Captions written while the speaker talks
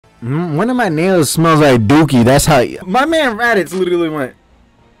One of my nails smells like dookie. That's how my man Raditz literally went.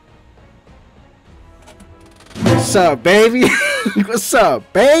 What's up, baby? What's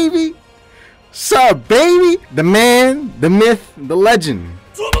up, baby? What's up, baby? The man, the myth, the legend.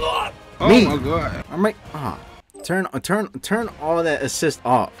 Oh Me. my god. I'm like, turn all that assist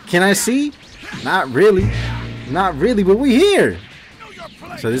off. Can I see? Not really, but we here.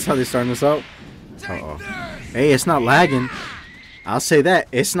 So this is how they starting this out. Hey, it's not lagging. I'll say that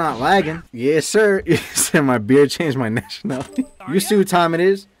it's not lagging. Yes, sir. You said my beard changed my nationality. You see what time it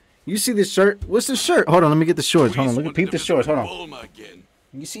is? You see this shirt? What's the shirt? Hold on, let me get the shorts. Hold on, look at peep the shorts. Hold on.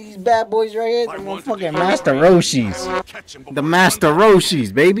 You see these bad boys right here? The motherfucking Master Roshis. The Master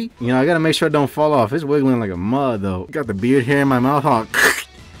Roshis, baby. You know, I gotta make sure I don't fall off. It's wiggling like a mud, though. Got the beard hair in my mouth. Hold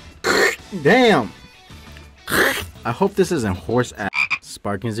on. Damn. I hope this isn't horse ass.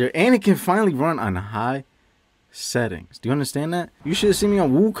 Sparking's there. And it can finally run on high settings. Do you understand that? You should have seen me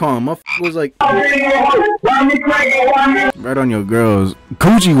on Wukong. Motherfucker was like right on your girls.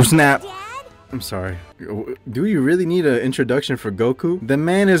 Coochie will snap. I'm sorry. Do you really need an introduction for Goku? The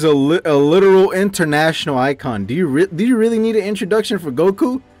man is a literal international icon. Do you really need an introduction for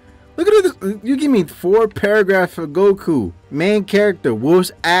Goku? Look at this. You give me 4 paragraphs for Goku. Main character,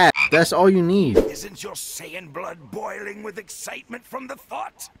 wolf's ass. That's all you need. Isn't your Saiyan blood boiling with excitement from the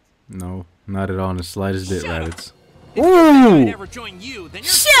thought? No, not at all in the slightest bit, Raditz. Ooh!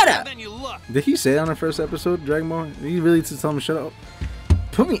 Shut up! Did he say that on the first episode, Dragon Ball? Did he really just tell him to shut up?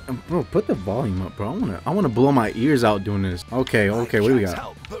 Put the volume up, bro. I wanna blow my ears out doing this. Okay, what do we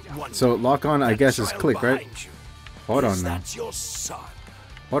got? So lock on, I guess, is click, right? Hold on now.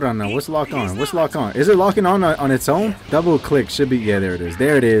 Hold on now. What's lock on? What's lock on? Is it locking on its own? Double click should be. Yeah, there it is.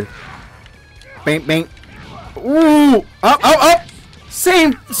 There it is. Bang, bang. Ooh! Up!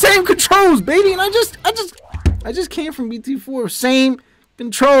 Same controls, baby. And I just came from BT4. Same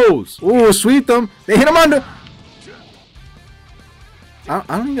controls. Ooh, sweep them. They hit them under. I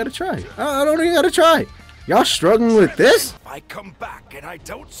don't even gotta try. I don't even gotta try. Y'all struggling with this? I come back and I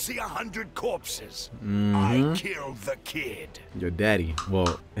don't see 100 corpses. I killed the kid. Your daddy.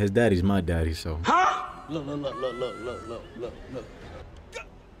 Well, his daddy's my daddy, so. Huh? Look.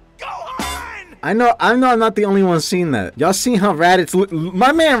 Go on! I know I'm not the only one seeing that. Y'all seen how Raditz,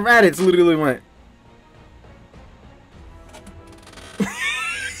 my man Raditz literally went.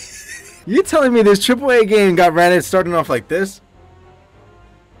 You telling me this AAA game got Raditz starting off like this?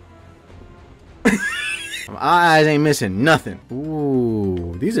 My eyes ain't missing nothing.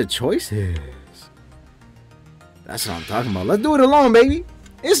 Ooh, these are choices. That's what I'm talking about. Let's do it alone, baby.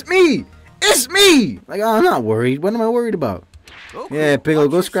 It's me. It's me. Like, I'm not worried. What am I worried about? Yeah, Piccolo,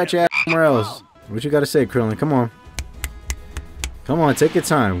 go scratch your ass somewhere else. What you gotta say, Krillin? Come on. Come on, take your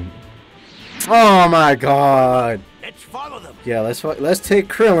time. Oh my God. Let's follow them. Yeah, let's take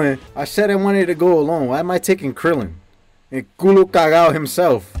Krillin. I said I wanted to go alone. Why am I taking Krillin? And culo cagao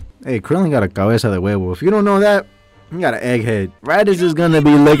himself. Hey, Krillin got a cabeza de huevo. If you don't know that, he got an egghead. Raditz is gonna be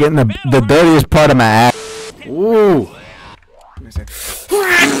licking the dirtiest part of my ass. Ooh.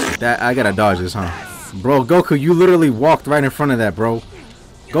 That I gotta dodge this, huh? Bro, Goku, you literally walked right in front of that, bro.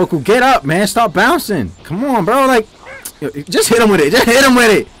 Goku, get up, man. Stop bouncing. Come on, bro. Like, just hit him with it. Just hit him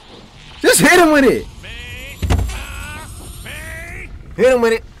with it. Just hit him with it. Hit him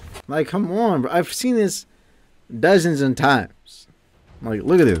with it. Like, come on, bro. I've seen this dozens of times. Like,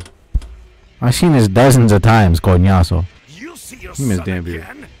 look at this. I've seen this dozens of times, coñazo. You see your son again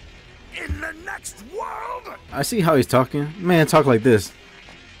in the next world. I see how he's talking. Man, talk like this.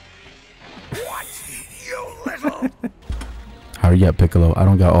 What? You little. Hurry up, Piccolo. I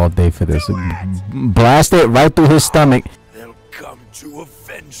don't got all day for this. Blast it right through his stomach. They'll come to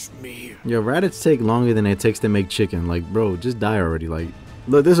avenge me. Yo, Raditz take longer than it takes to make chicken. Like, bro, just die already. Like,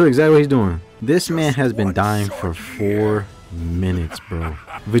 look, this is exactly what he's doing. This man has been dying for 4 minutes, bro.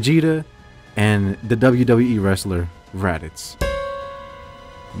 Vegeta and the WWE wrestler Raditz.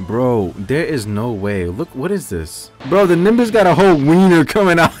 Bro, there is no way. Look, what is this? Bro, the Nimbus got a whole wiener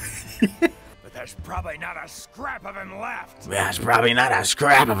coming out. But there's probably not a scrap of him left. There's probably not a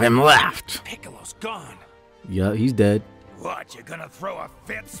scrap of him left. Piccolo's gone. Yeah, he's dead. What, you gonna throw a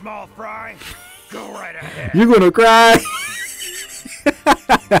fit, small fry? Go right ahead. You're gonna cry.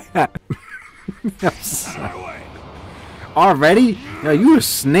 Already? Yo, you a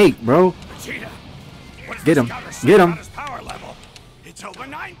snake, bro. Vegeta, Get him. Get him. Power level? It's over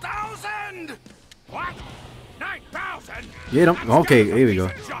 9,000. What? 9,000? Get him. Okay, here we go.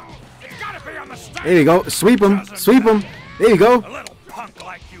 There you go. Sweep him. Sweep him. There you go. A little punk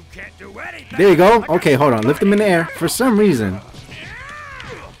like you can't do anything. There you go. Okay, hold on. Lift him in the air. For some reason.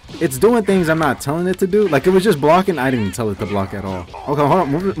 It's doing things I'm not telling it to do. Like, it was just blocking. I didn't tell it to block at all. Okay, hold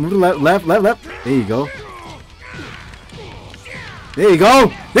on. Move to left. There you go. There you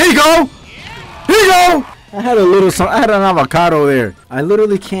go. There you go. There you go. I had an avocado there. I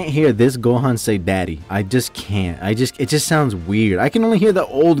literally can't hear this Gohan say daddy. I just can't. It just sounds weird. I can only hear the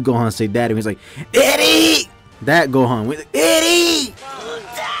old Gohan say daddy. He's like, Eddie! That Gohan with Eddie!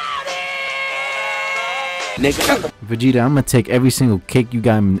 Nigga. Vegeta, I'm gonna take every single cake you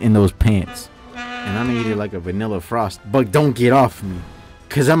got in those pants. And I'm gonna eat it like a vanilla frost. But don't get off me.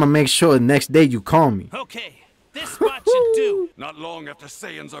 Cause I'm gonna make sure the next day you call me. Okay, this much should do. Not long after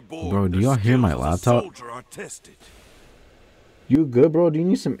Saiyans are born. Bro, do y'all hear my laptop? You good, bro? Do you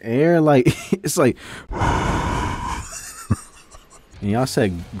need some air? Like, it's like. And y'all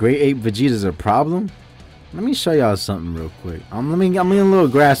said grade 8 Vegeta's a problem? Let me show y'all something real quick. I'm in a little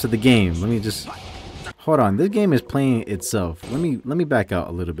grasp of the game. Let me just. Hold on, this game is playing itself. Let me back out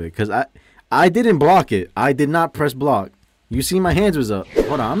a little bit, cause I didn't block it. I did not press block. You see my hands was up.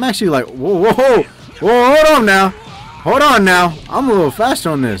 Hold on, I'm actually like whoa, hold on now. I'm a little faster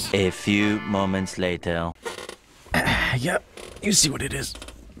on this. A few moments later. Yep, you see what it is.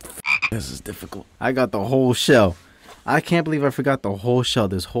 This is difficult. I got the whole shell. I can't believe I forgot the whole shell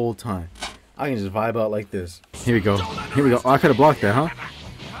this whole time. I can just vibe out like this. Here we go. Oh, I could have blocked that, huh?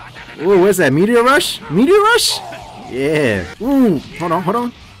 Ooh, what's that? Meteor Rush? Yeah. Ooh, hold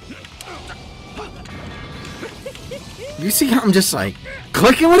on. You see how I'm just like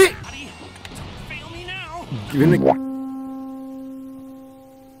clicking with it?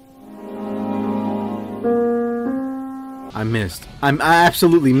 I missed. I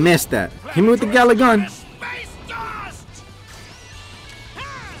absolutely missed that. Hit me with the Gala gun.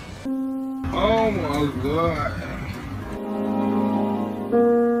 Oh my god.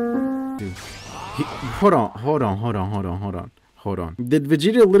 Hold on. Did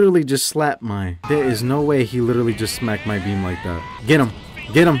Vegeta literally just slap my... There is no way he literally just smacked my beam like that. Get him,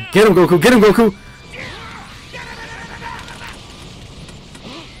 Goku.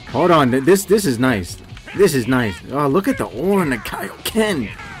 Hold on, this is nice. Oh, look at the ore and the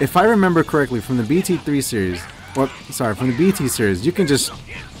Kaioken. If I remember correctly from the BT3 series, from the BT series, you can just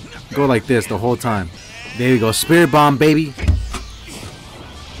go like this the whole time. There you go, Spirit Bomb, baby.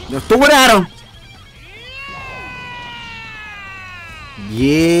 Now throw it at him.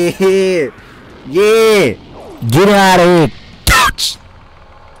 Yeah. Get it out of here. Couch.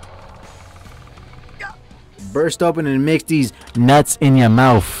 Burst open and mix these nuts in your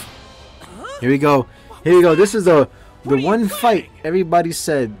mouth. Here we go. This is the one fight everybody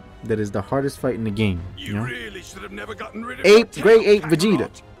said that is the hardest fight in the game. You know? Really should have never gotten rid of grade 8 Vegeta.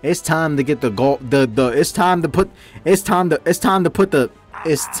 It's time to get the goal. It's time to put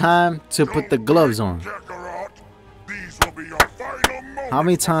the gloves on. How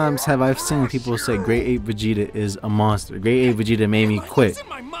many times have I seen people say grade 8 Vegeta is a monster? Grade 8 Vegeta made me quit.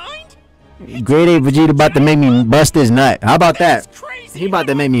 Grade 8 Vegeta about to make me bust his nut. How about that? He about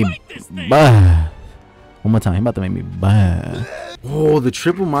to make me bah. One more time. He about to make me bah. Oh, the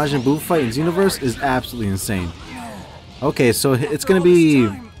triple Majin Buu fight in Xenoverse is absolutely insane. Okay, so it's gonna be.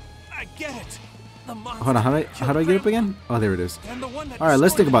 Hold on, how do I get up again? Oh, there it is. All right,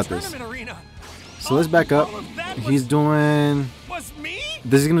 let's think about this. So let's back up. He's doing.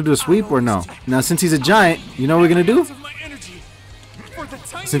 Is he gonna do a sweep or no? Now, since he's a giant, you know what we're gonna do?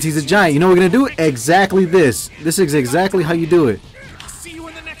 Since he's a giant, you know what we're gonna do? Exactly this. This is exactly how you do it.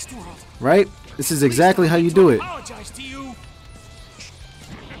 Right? This is exactly how you do it.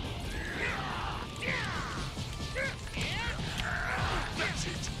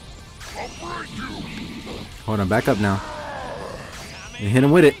 Hold on, back up now. And hit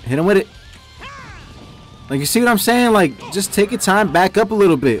him with it. Like, you see what I'm saying? Like, just take your time, back up a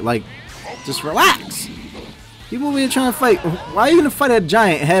little bit. Like, just relax. People over here trying to fight. Why are you gonna fight a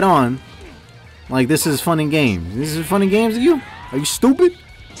giant head on? Like, this is fun and games. This is fun and games to you? Are you stupid?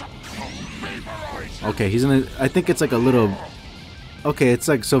 Okay, he's gonna. I think it's like a little. Okay, it's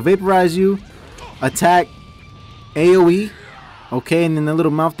like, so vaporize you, attack, AoE. Okay, and then the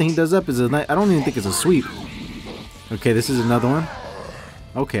little mouth thing he does up is a. I don't even think it's a sweep. Okay, this is another one.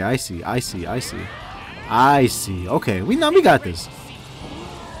 Okay, I see. Okay, we got this.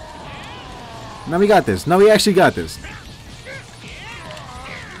 Now we actually got this.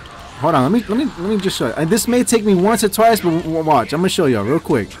 Hold on, let me just show you. And this may take me once or twice, but watch. I'm gonna show y'all real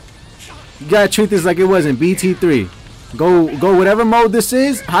quick. You gotta treat this like it was in BT3. Go whatever mode this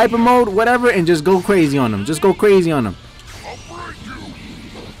is, hyper mode, whatever, and just go crazy on them.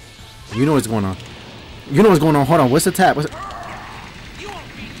 You know what's going on. Hold on. What's the tap?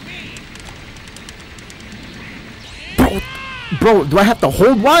 Bro, do I have to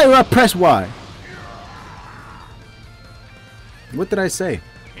hold Y or I press Y? What did I say?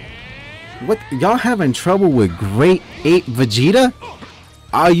 What? Y'all having trouble with Great Ape Vegeta?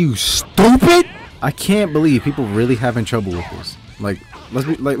 Are you stupid? I can't believe people really having trouble with this. Like,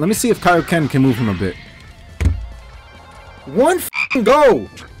 let me see if Kaioken can move him a bit. One f***ing go!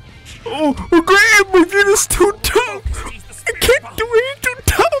 Oh, Great Ape Vegeta's too tough! I can't do it, he's too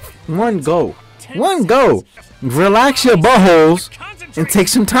tough! One go. One go! Relax your buttholes and take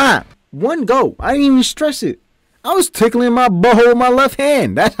some time. One go. I didn't even stress it. I was tickling my butthole with my left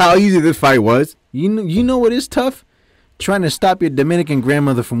hand. That's how easy this fight was. You know what is tough? Trying to stop your Dominican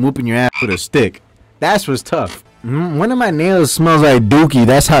grandmother from whooping your ass with a stick. That's what's tough. One of my nails smells like dookie.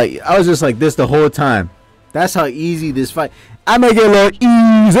 That's how I was just like this the whole time. That's how easy this fight. I make it look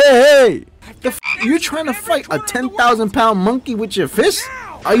easy. You're trying to fight a 10,000-pound monkey with your fist?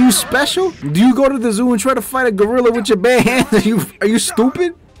 Are you special? Do you go to the zoo and try to fight a gorilla with your bare hands? Are you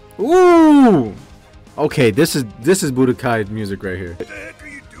stupid? Ooh. Okay, this is Budokai music right here. What the heck are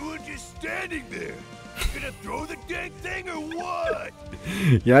you doing just standing there? You gonna throw the dang thing or what?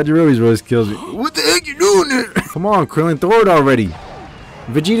 Yajirobe's voice kills me. What the heck you doing there? Come on, Krillin, throw it already.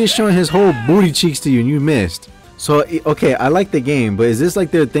 Vegeta's showing his whole booty cheeks to you and you missed. So, okay, I like the game, but is this like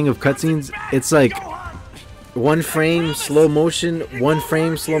their thing of cutscenes? It's like one frame slow motion, one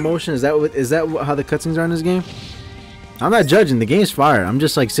frame slow motion. Is that how the cutscenes are in this game? I'm not judging. The game's fire. I'm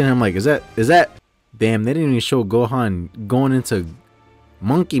just like sitting here, I'm like, is that? Damn, they didn't even show Gohan going into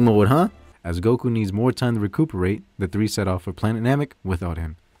monkey mode, huh? As Goku needs more time to recuperate, the three set off for Planet Namek without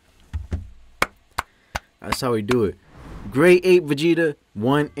him. That's how we do it. Great Ape Vegeta,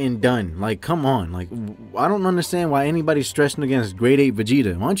 one and done. Like, come on. Like, I don't understand why anybody's stressing against Great Ape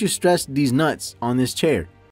Vegeta. Why don't you stress these nuts on this chair?